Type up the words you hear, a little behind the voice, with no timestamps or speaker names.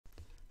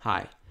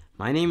Hi,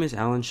 my name is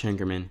Alan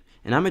Schenkerman,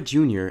 and I'm a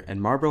junior at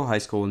Marlboro High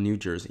School in New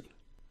Jersey.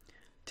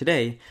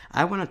 Today,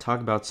 I want to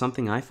talk about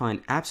something I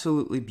find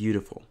absolutely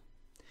beautiful,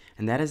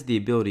 and that is the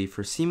ability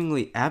for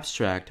seemingly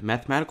abstract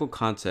mathematical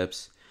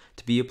concepts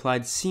to be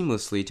applied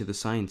seamlessly to the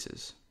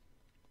sciences.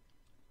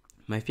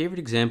 My favorite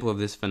example of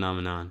this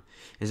phenomenon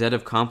is that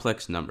of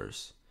complex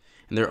numbers,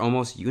 and their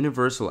almost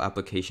universal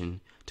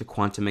application to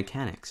quantum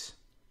mechanics.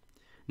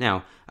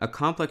 Now, a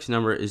complex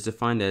number is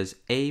defined as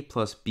a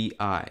plus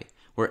bi,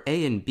 where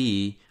a and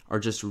b are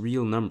just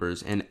real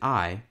numbers, and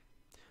I,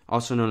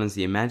 also known as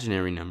the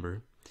imaginary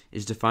number,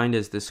 is defined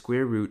as the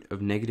square root of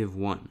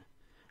 -1,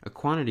 a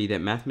quantity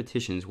that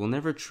mathematicians will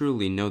never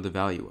truly know the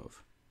value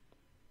of.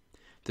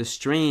 The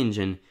strange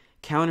and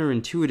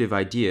counterintuitive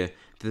idea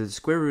that the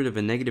square root of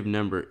a negative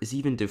number is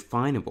even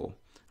definable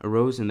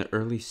arose in the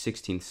early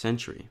 16th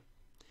century.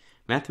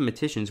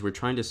 Mathematicians were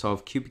trying to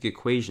solve cubic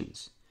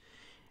equations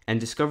and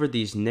discovered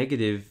these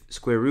negative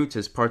square roots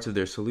as parts of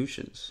their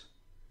solutions.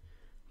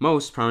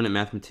 Most prominent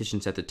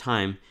mathematicians at the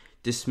time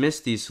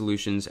dismissed these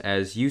solutions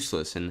as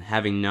useless and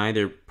having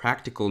neither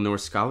practical nor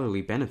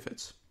scholarly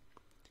benefits.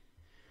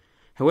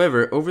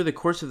 However, over the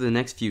course of the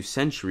next few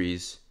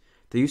centuries,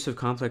 the use of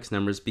complex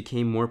numbers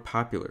became more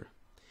popular,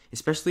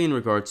 especially in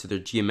regards to their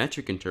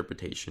geometric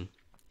interpretation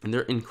and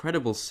their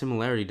incredible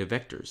similarity to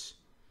vectors.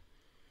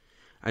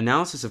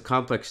 Analysis of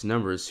complex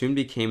numbers soon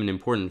became an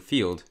important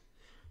field,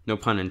 no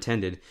pun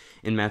intended,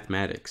 in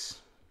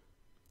mathematics.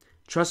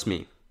 Trust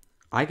me,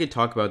 I could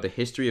talk about the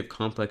history of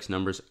complex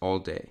numbers all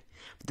day,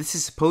 but this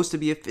is supposed to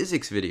be a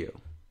physics video.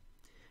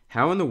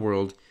 How in the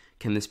world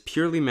can this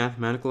purely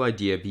mathematical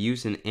idea be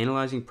used in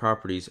analyzing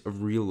properties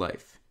of real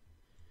life?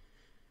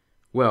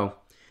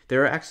 Well,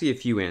 there are actually a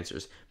few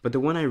answers, but the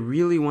one I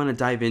really want to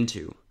dive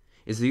into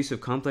is the use of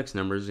complex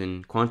numbers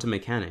in quantum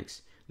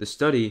mechanics, the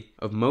study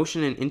of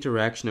motion and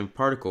interaction of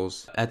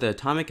particles at the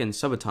atomic and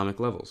subatomic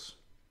levels.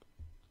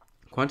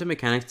 Quantum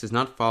mechanics does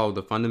not follow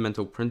the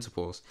fundamental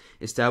principles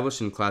established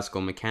in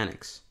classical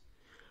mechanics,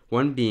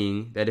 one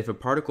being that if a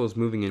particle is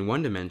moving in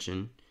one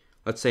dimension,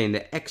 let's say in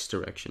the x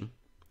direction,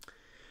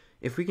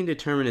 if we can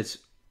determine its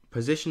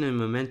position and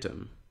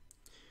momentum,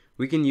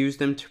 we can use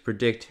them to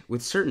predict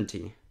with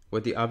certainty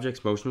what the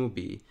object's motion will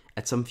be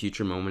at some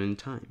future moment in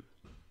time.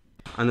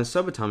 On the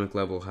subatomic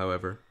level,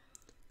 however,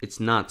 it's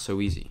not so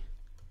easy.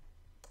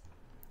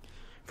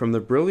 From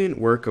the brilliant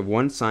work of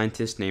one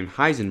scientist named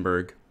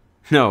Heisenberg,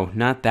 no,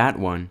 not that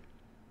one,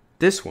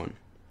 this one,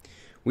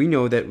 we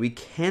know that we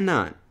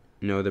cannot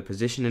know the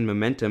position and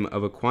momentum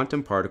of a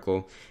quantum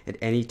particle at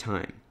any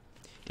time.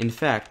 In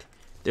fact,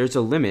 there's a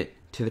limit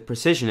to the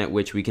precision at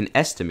which we can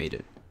estimate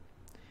it.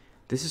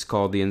 This is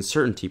called the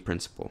uncertainty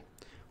principle,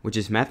 which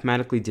is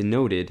mathematically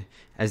denoted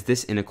as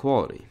this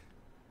inequality.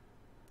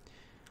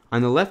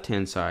 On the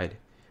left-hand side,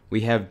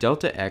 we have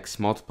delta x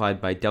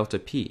multiplied by delta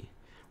p,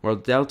 where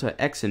delta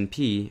x and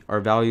p are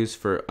values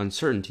for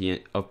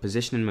uncertainty of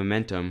position and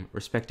momentum,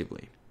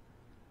 respectively.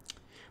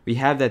 We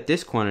have that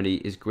this quantity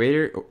is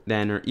greater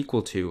than or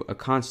equal to a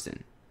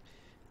constant,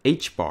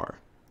 h bar,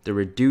 the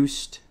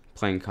reduced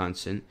Planck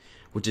constant,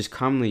 which is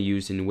commonly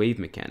used in wave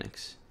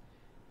mechanics,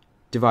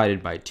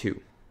 divided by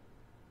 2.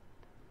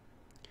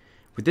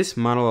 What this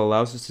model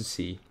allows us to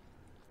see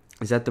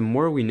is that the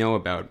more we know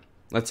about,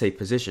 let's say,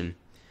 position,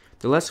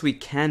 the less we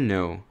can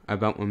know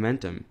about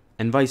momentum,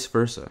 and vice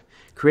versa,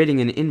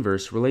 creating an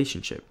inverse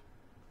relationship.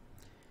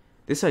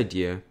 This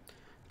idea,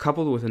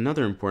 coupled with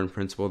another important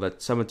principle that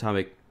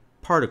subatomic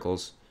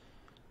particles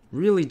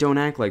really don't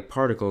act like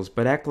particles,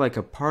 but act like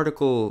a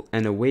particle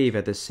and a wave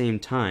at the same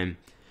time,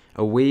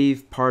 a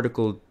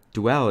wave-particle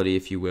duality,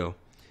 if you will,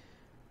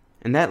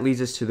 and that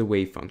leads us to the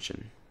wave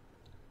function.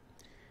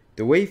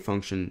 The wave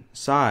function,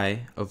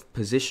 psi, of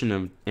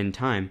position and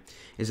time,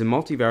 is a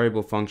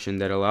multivariable function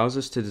that allows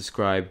us to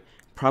describe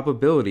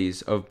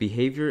probabilities of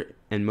behavior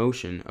and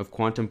motion of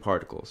quantum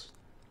particles,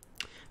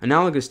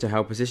 analogous to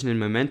how position and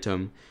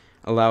momentum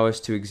allow us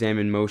to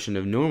examine motion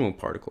of normal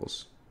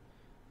particles.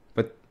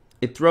 But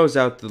it throws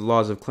out the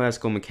laws of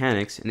classical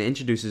mechanics and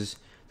introduces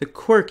the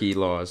quirky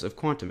laws of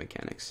quantum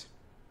mechanics.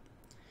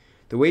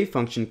 The wave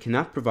function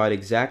cannot provide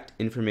exact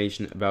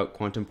information about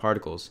quantum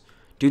particles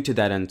due to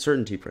that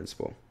uncertainty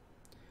principle,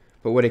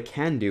 but what it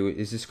can do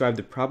is describe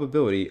the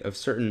probability of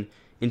certain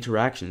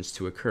interactions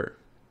to occur.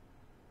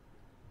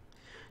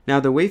 Now,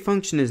 the wave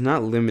function is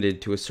not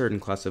limited to a certain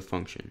class of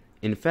function.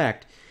 In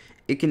fact,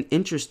 it can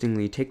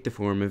interestingly take the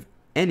form of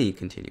any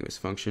continuous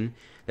function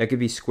that could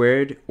be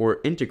squared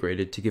or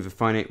integrated to give a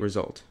finite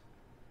result.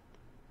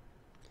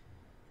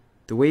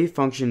 The wave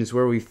function is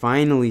where we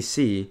finally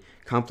see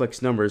complex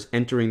numbers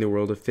entering the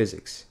world of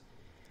physics,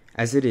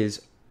 as it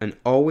is an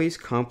always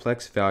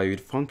complex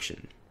valued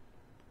function.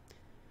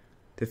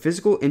 The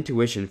physical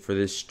intuition for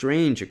this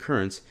strange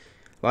occurrence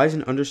lies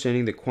in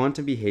understanding the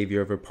quantum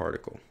behavior of a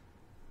particle.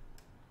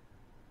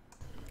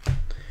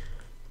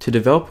 To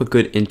develop a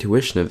good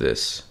intuition of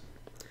this,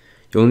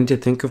 you'll need to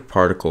think of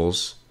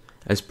particles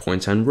as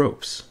points on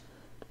ropes.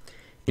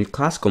 In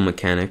classical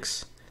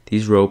mechanics,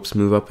 these ropes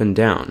move up and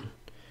down,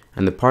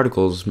 and the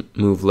particles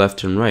move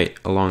left and right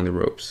along the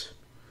ropes.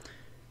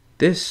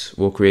 This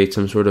will create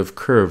some sort of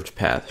curved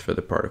path for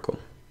the particle.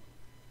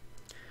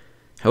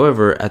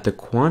 However, at the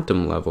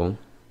quantum level,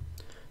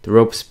 the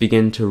ropes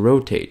begin to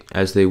rotate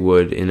as they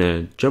would in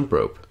a jump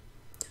rope.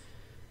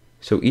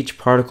 So each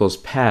particle's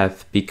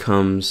path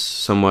becomes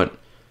somewhat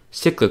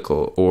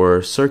cyclical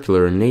or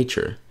circular in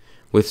nature,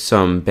 with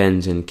some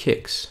bends and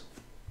kicks.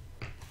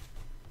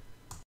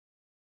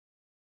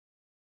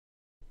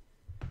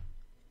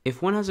 If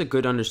one has a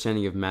good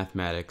understanding of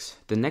mathematics,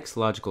 the next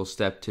logical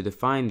step to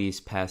define these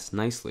paths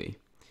nicely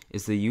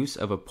is the use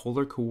of a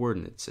polar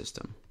coordinate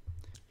system.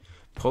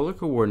 Polar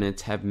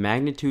coordinates have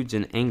magnitudes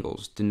and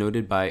angles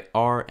denoted by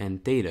r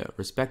and theta,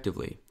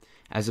 respectively,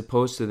 as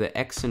opposed to the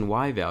x and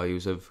y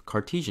values of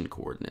Cartesian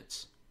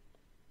coordinates.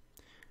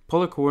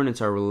 Polar coordinates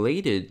are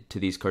related to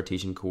these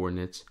Cartesian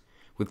coordinates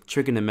with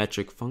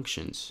trigonometric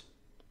functions.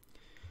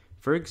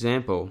 For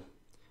example,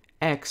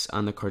 x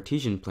on the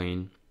Cartesian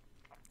plane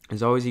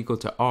is always equal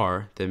to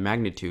r, the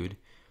magnitude,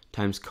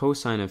 times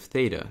cosine of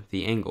theta,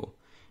 the angle,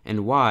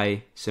 and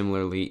y,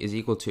 similarly, is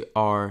equal to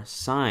r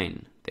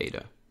sine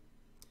theta.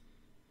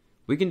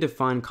 We can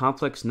define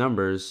complex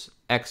numbers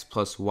x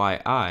plus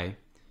yi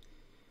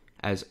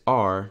as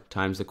r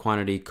times the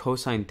quantity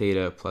cosine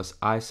theta plus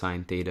I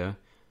sine theta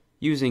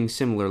using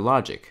similar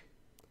logic.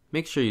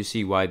 Make sure you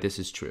see why this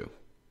is true.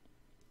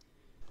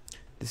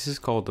 This is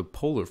called the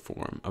polar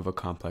form of a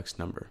complex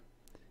number,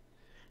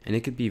 and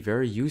it could be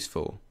very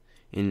useful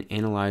in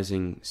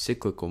analyzing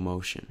cyclical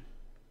motion.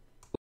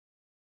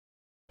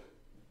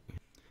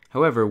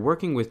 However,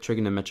 working with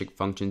trigonometric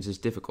functions is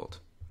difficult.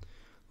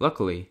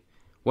 Luckily,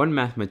 one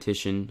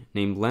mathematician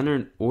named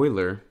Leonhard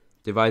Euler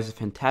devised a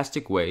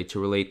fantastic way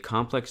to relate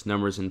complex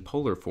numbers in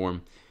polar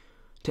form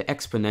to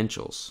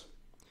exponentials,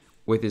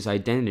 with his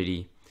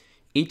identity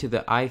e to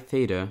the I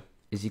theta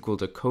is equal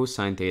to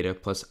cosine theta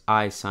plus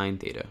I sine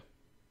theta.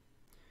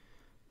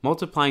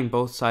 Multiplying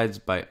both sides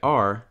by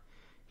r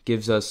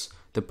gives us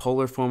the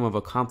polar form of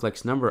a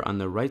complex number on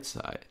the right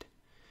side,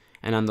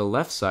 and on the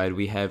left side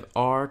we have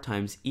r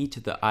times e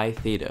to the I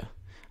theta,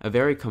 a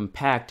very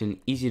compact and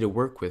easy to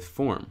work with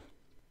form.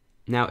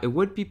 Now, it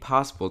would be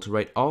possible to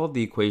write all of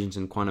the equations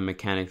in quantum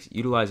mechanics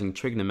utilizing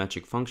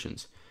trigonometric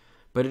functions,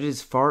 but it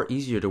is far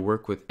easier to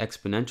work with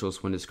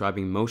exponentials when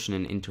describing motion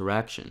and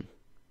interaction.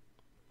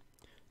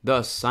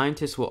 Thus,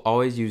 scientists will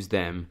always use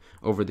them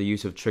over the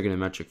use of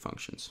trigonometric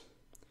functions.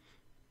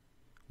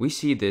 We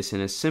see this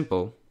in a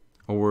simple,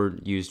 a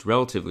word used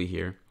relatively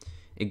here,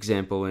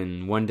 example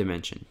in one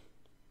dimension.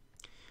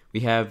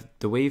 We have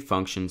the wave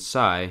function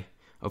psi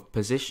of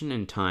position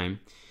and time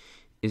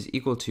is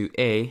equal to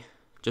a,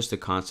 just a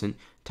constant,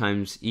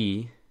 times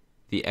e,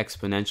 the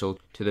exponential,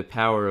 to the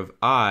power of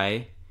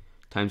I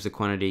times the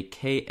quantity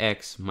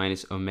kx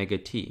minus omega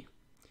t,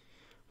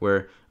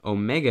 where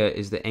omega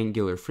is the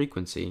angular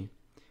frequency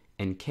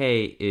and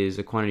k is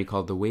a quantity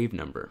called the wave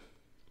number.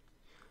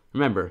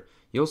 Remember,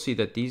 you'll see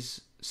that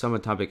these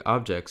subatomic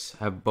objects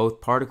have both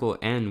particle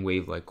and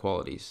wave-like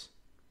qualities.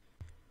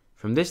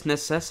 From this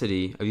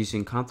necessity of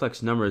using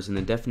complex numbers in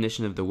the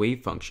definition of the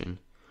wave function,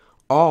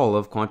 all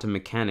of quantum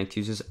mechanics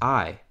uses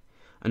I,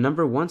 a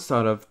number once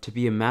thought of to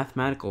be a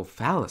mathematical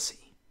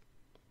fallacy.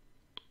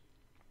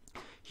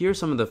 Here are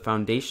some of the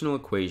foundational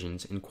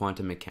equations in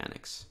quantum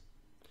mechanics.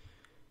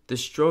 The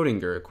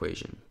Schrödinger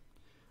equation,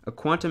 a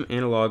quantum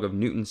analog of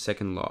Newton's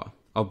second law,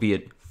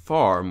 albeit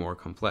far more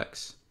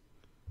complex.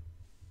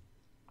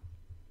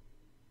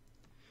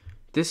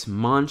 This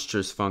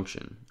monstrous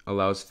function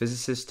allows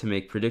physicists to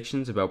make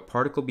predictions about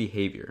particle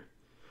behavior,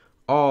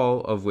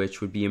 all of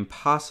which would be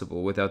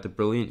impossible without the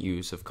brilliant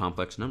use of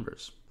complex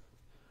numbers.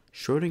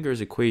 Schrödinger's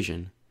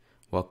equation,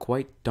 while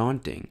quite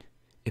daunting,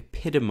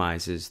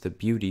 epitomizes the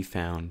beauty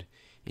found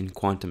in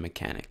quantum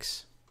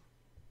mechanics.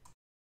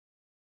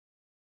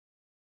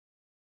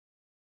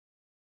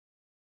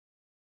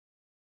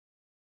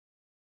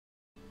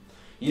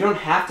 You don't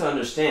have to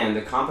understand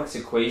the complex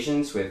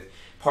equations with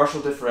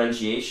partial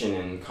differentiation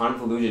and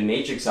convoluted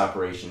matrix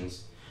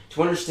operations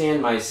to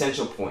understand my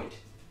essential point.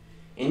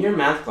 In your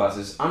math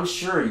classes, I'm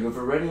sure you have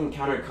already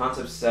encountered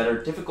concepts that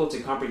are difficult to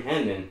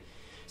comprehend and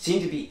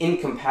seem to be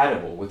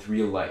incompatible with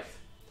real life.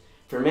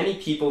 For many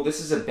people, this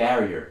is a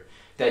barrier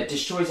that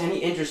destroys any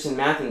interest in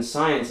math and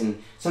science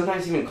and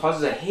sometimes even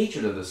causes a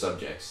hatred of the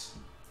subjects.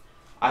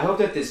 I hope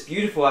that this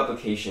beautiful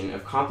application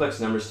of complex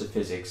numbers to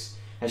physics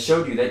has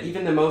showed you that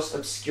even the most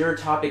obscure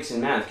topics in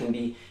math can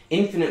be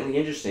infinitely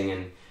interesting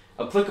and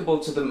applicable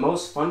to the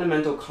most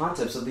fundamental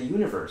concepts of the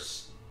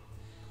universe.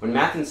 When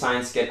math and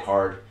science get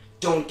hard,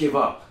 don't give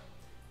up.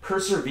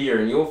 Persevere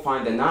and you'll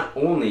find that not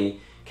only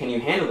can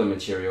you handle the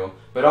material,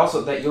 but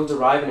also that you'll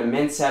derive an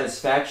immense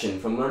satisfaction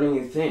from learning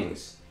new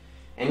things,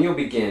 and you'll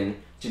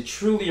begin to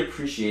truly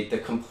appreciate the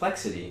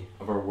complexity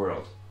of our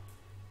world.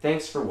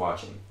 Thanks for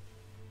watching.